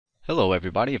Hello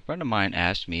everybody, a friend of mine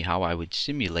asked me how I would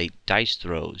simulate dice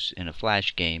throws in a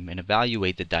flash game and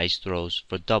evaluate the dice throws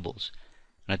for doubles.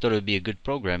 And I thought it would be a good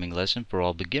programming lesson for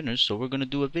all beginners, so we're going to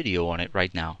do a video on it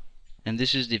right now. And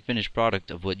this is the finished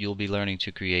product of what you'll be learning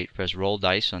to create. Press roll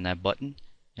dice on that button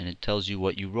and it tells you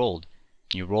what you rolled.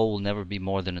 Your roll will never be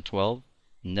more than a 12,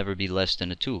 never be less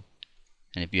than a 2.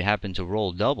 And if you happen to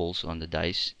roll doubles on the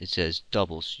dice, it says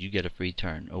doubles, you get a free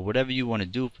turn, or whatever you want to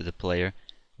do for the player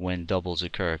when doubles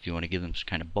occur. If you want to give them some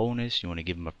kind of bonus, you want to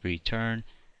give them a free turn,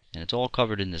 and it's all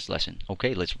covered in this lesson.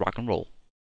 Okay, let's rock and roll.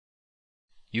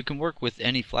 You can work with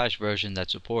any Flash version that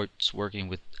supports working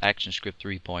with Actionscript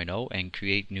 3.0 and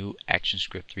create new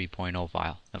Actionscript 3.0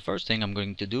 file. The first thing I'm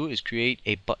going to do is create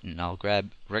a button. I'll grab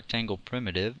rectangle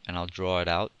primitive and I'll draw it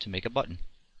out to make a button.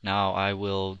 Now I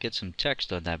will get some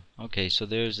text on that. Okay, so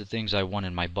there's the things I want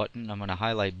in my button. I'm going to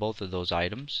highlight both of those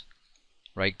items.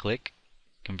 Right click,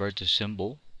 convert to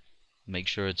symbol. Make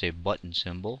sure it's a button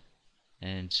symbol,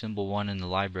 and symbol 1 in the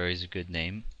library is a good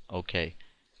name. Okay.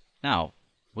 Now,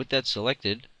 with that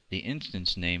selected, the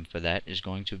instance name for that is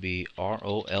going to be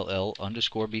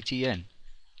roll_btn,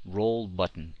 roll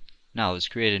button. Now let's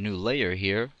create a new layer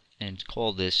here and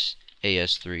call this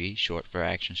AS3, short for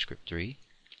Actionscript 3.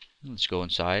 Let's go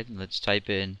inside and let's type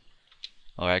in,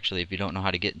 or actually if you don't know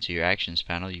how to get into your actions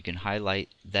panel, you can highlight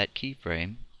that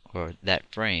keyframe or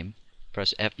that frame.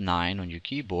 Press F9 on your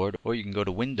keyboard, or you can go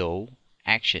to Window,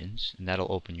 Actions, and that'll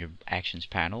open your Actions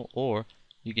panel, or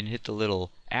you can hit the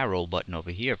little arrow button over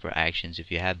here for Actions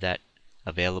if you have that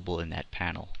available in that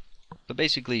panel. But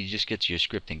basically you just get to your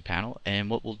scripting panel, and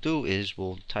what we'll do is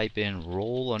we'll type in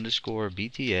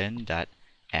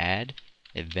roll_btn.add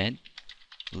event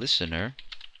listener,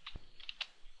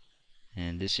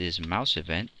 and this is mouse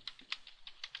event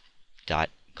dot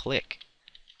click.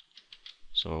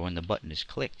 So when the button is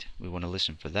clicked, we want to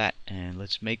listen for that. And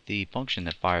let's make the function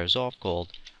that fires off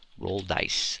called roll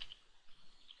dice.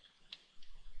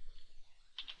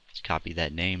 Let's copy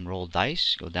that name, roll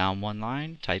dice, go down one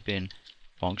line, type in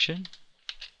function,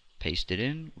 paste it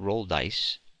in, roll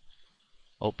dice,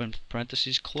 open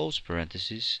parentheses, close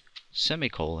parentheses,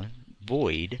 semicolon,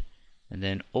 void, and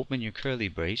then open your curly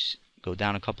brace, go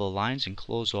down a couple of lines and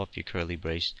close off your curly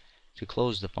brace to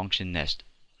close the function nest.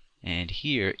 And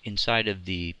here inside of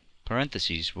the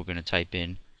parentheses we're going to type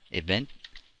in event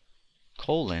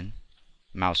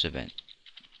mouse event.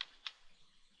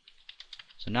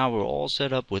 So now we're all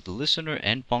set up with listener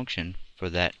and function for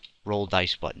that roll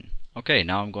dice button. Okay,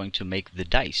 now I'm going to make the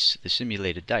dice, the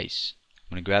simulated dice.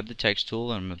 I'm going to grab the text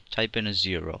tool and I'm going to type in a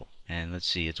 0. And let's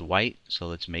see, it's white, so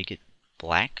let's make it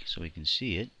black so we can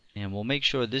see it. And we'll make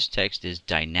sure this text is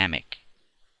dynamic.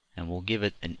 And we'll give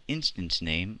it an instance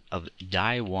name of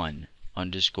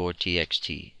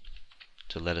die1_txt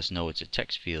to let us know it's a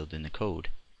text field in the code.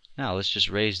 Now let's just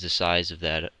raise the size of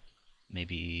that,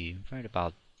 maybe right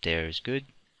about there is good.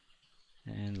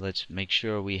 And let's make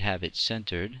sure we have it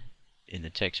centered in the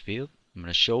text field. I'm going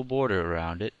to show border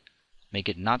around it, make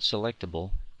it not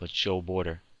selectable but show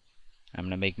border. I'm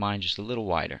going to make mine just a little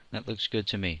wider. That looks good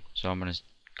to me. So I'm going to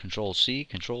Control C,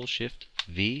 Control Shift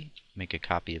V, make a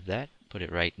copy of that. Put it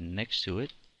right next to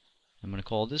it. I'm going to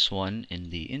call this one in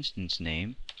the instance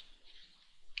name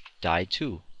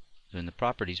die2. So in the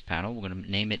properties panel we're going to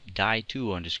name it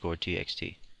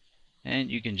die2_txt.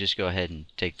 And you can just go ahead and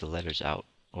take the letters out,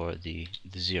 or the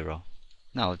 0.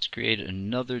 Now let's create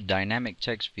another dynamic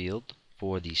text field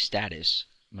for the status.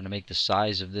 I'm going to make the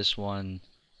size of this one,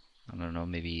 I don't know,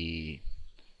 maybe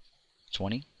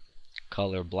 20.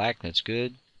 Color black, that's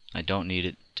good. I don't need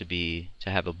it to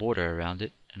have a border around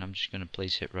it. And I'm just going to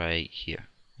place it right here.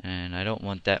 And I don't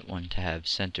want that one to have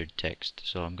centered text,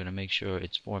 so I'm going to make sure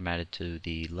it's formatted to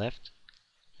the left.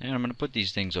 And I'm going to put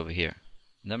these things over here.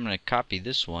 And then I'm going to copy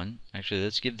this one. Actually,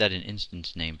 let's give that an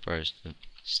instance name first.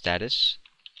 Status_txt.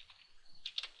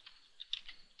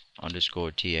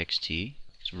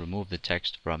 Let's remove the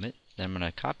text from it. Then I'm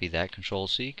going to copy that, Control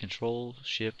C, Control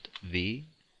Shift V.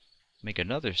 Make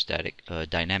another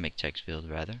dynamic text field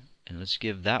rather. And let's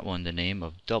give that one the name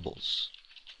of doubles.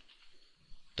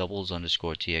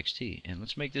 doubles_txt, and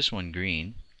let's make this one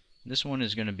green. This one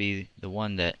is going to be the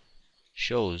one that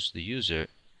shows the user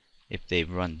if they've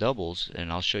run doubles,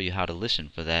 and I'll show you how to listen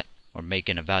for that or make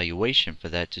an evaluation for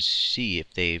that to see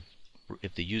if the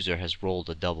user has rolled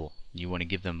a double. You want to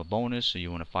give them a bonus, or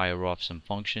you want to fire off some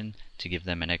function to give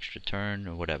them an extra turn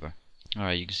or whatever.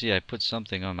 Alright, you can see I put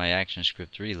something on my Actionscript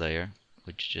 3 layer,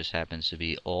 which just happens to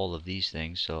be all of these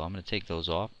things, so I'm going to take those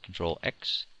off. Control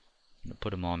X. I'm going to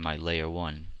put them on my layer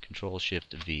 1. Control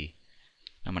Shift V.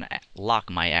 I'm going to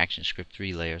lock my Actionscript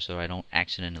 3 layer so I don't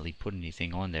accidentally put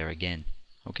anything on there again.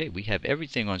 Okay, we have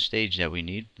everything on stage that we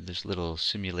need for this little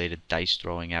simulated dice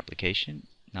throwing application.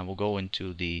 Now we'll go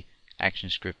into the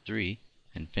Actionscript 3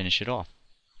 and finish it off.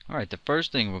 Alright, the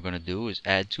first thing we're going to do is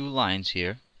add 2 lines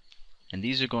here, and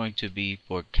these are going to be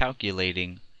for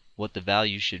calculating what the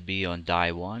value should be on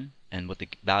die 1 and what the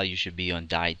value should be on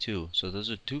die 2. So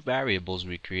those are 2 variables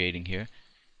we're creating here.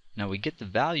 Now we get the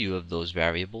value of those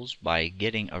variables by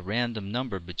getting a random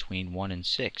number between 1 and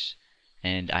 6.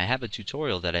 And I have a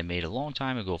tutorial that I made a long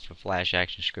time ago for Flash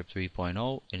Actionscript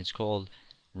 3.0, and it's called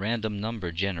Random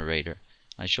Number Generator.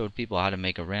 I showed people how to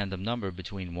make a random number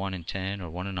between 1 and 10 or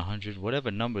 1 and 100,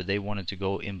 whatever number they wanted to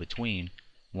go in between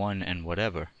 1 and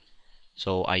whatever.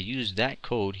 So I used that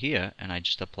code here, and I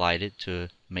just applied it to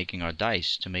making our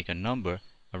dice to make a number,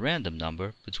 a random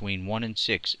number, between 1 and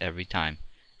 6 every time.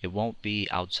 It won't be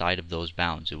outside of those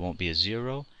bounds. It won't be a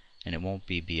 0, and it won't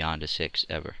be beyond a 6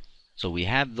 ever. So we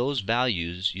have those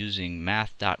values using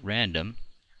math.random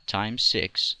times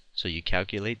 6. So you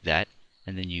calculate that,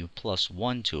 and then you plus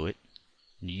 1 to it.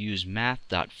 And you use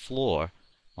math.floor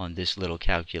on this little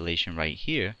calculation right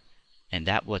here, and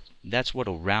that's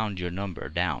what'll round your number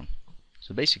down.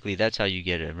 So basically that's how you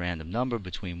get a random number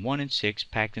between 1 and 6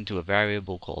 packed into a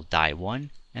variable called die 1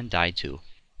 and die 2.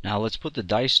 Now let's put the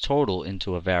dice total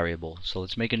into a variable. So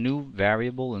let's make a new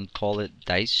variable and call it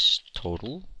dice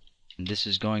total. And this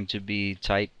is going to be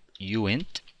type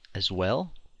uint as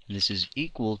well. And this is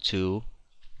equal to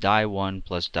die 1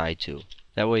 plus die 2.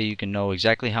 That way you can know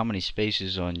exactly how many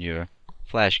spaces on your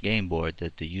Flash game board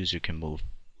that the user can move.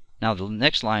 Now the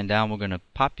next line down, we're going to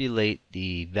populate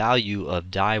the value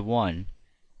of die 1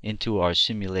 into our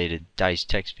simulated dice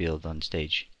text field on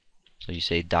stage. So you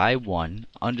say die 1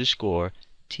 underscore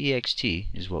txt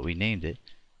is what we named it,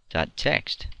 dot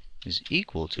text is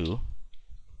equal to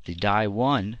the die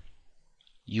 1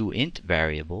 uint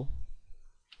variable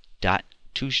dot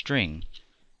toString.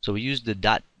 So we use the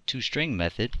dot toString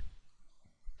method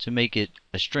to make it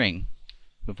a string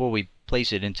before we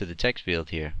place it into the text field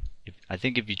here. I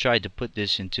think if you tried to put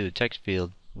this into a text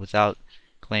field without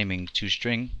claiming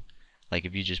toString, like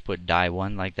if you just put die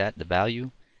 1 like that, the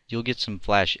value, you'll get some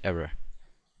Flash error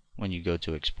when you go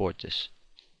to export this.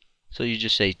 So you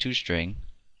just say toString,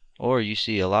 or you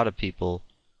see a lot of people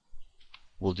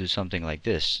will do something like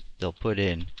this. They'll put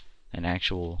in an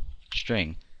actual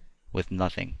string with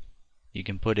nothing. You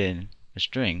can put in a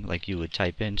string like you would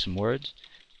type in some words,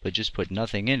 but just put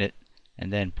nothing in it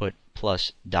and then put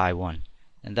plus die 1,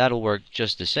 and that'll work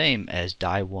just the same as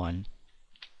die 1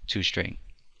 toString.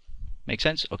 Make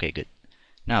sense? Okay, good.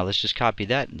 Now let's just copy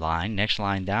that line. Next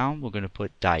line down, we're going to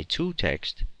put die 2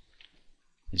 text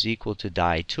is equal to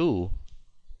die 2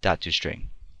 dot toString.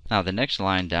 Now the next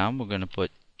line down, we're going to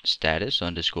put status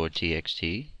underscore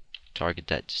txt, target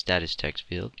that status text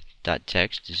field, dot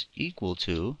text is equal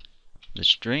to the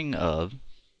string of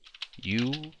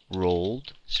you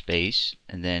rolled space,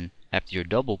 and then after your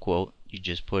double quote you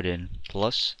just put in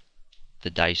plus the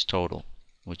dice total,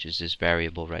 which is this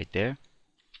variable right there.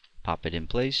 Pop it in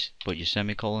place, put your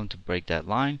semicolon to break that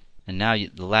line, and now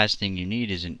the last thing you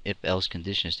need is an if-else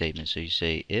condition statement. So you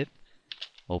say if,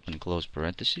 open close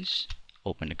parentheses,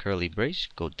 open the curly brace,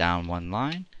 go down 1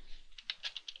 line,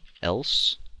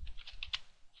 else,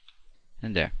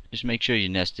 and there. Just make sure you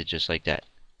nest it just like that.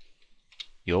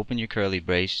 You open your curly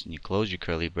brace and you close your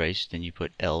curly brace, then you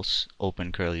put else,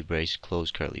 open curly brace, close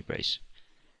curly brace.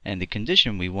 And the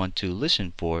condition we want to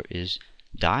listen for is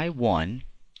die 1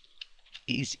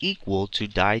 is equal to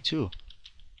die 2.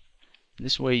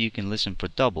 This way you can listen for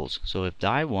doubles. So if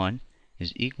die 1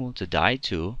 is equal to die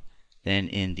 2, then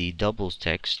in the doubles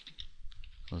text,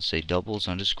 let's say doubles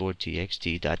underscore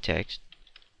txt dot text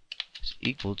is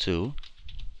equal to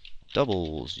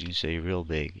doubles. You can say real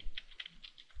big.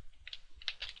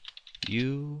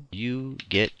 You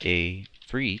get a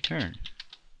free turn.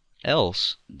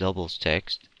 Else doubles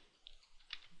text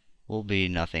will be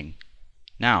nothing.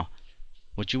 Now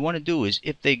what you want to do is,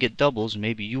 if they get doubles,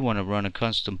 maybe you want to run a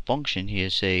custom function here,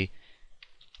 say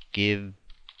give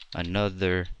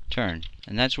another turn,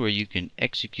 and that's where you can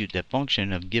execute that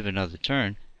function of give another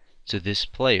turn to this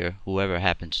player, whoever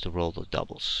happens to roll the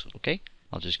doubles. Okay,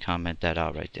 I'll just comment that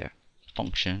out right there.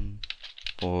 Function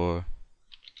for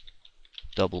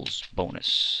doubles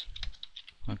bonus.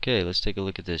 Okay, let's take a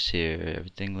look at this here.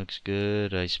 Everything looks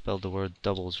good. I spelled the word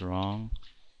doubles wrong.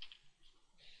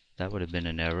 That would have been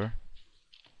an error.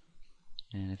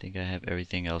 And I think I have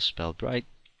everything else spelled right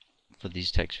for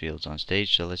these text fields on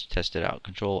stage. So let's test it out.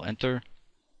 Control Enter.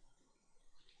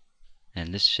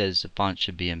 And this says the font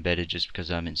should be embedded just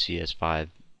because I'm in CS5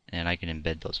 and I can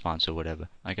embed those fonts or whatever.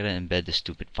 I gotta embed the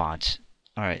stupid fonts.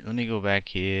 Alright, let me go back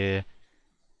here.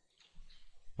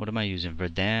 What am I using?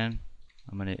 Verdun.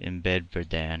 I'm going to embed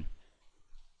Verdun.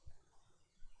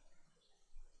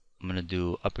 I'm going to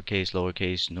do uppercase,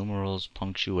 lowercase, numerals,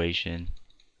 punctuation.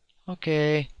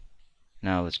 Okay.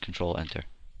 Now let's control enter.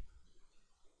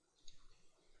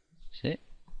 See?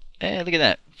 Hey, look at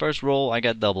that. First roll, I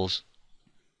got doubles.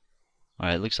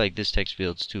 Alright, looks like this text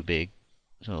field's too big.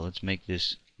 So let's make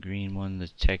this green one, the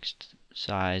text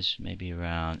size, maybe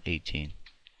around 18.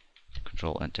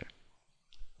 Control enter.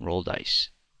 Roll dice.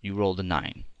 You rolled a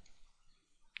 9.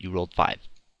 You rolled 5.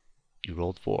 You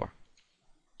rolled 4.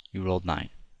 You rolled 9.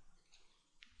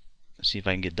 Let's see if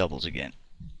I can get doubles again.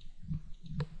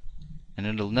 And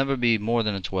it'll never be more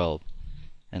than a 12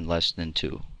 and less than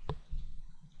 2.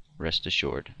 Rest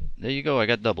assured. There you go, I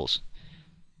got doubles.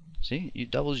 See, you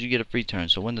doubles, you get a free turn.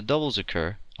 So when the doubles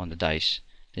occur on the dice,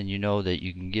 then you know that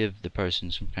you can give the person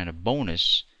some kind of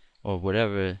bonus or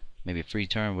whatever, maybe a free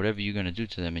turn, whatever you're going to do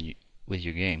to them with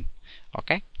your game.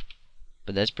 Okay?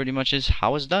 But that's pretty much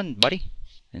how it's done, buddy.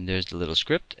 And there's the little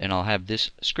script, and I'll have this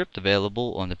script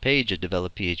available on the page at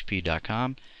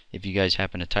developphp.com. If you guys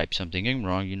happen to type something in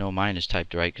wrong, you know mine is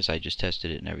typed right because I just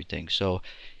tested it and everything. So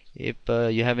if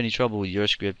you have any trouble with your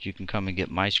script, you can come and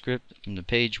get my script from the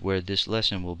page where this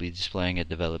lesson will be displaying at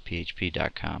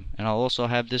developphp.com. And I'll also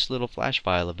have this little flash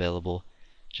file available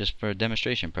just for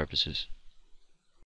demonstration purposes.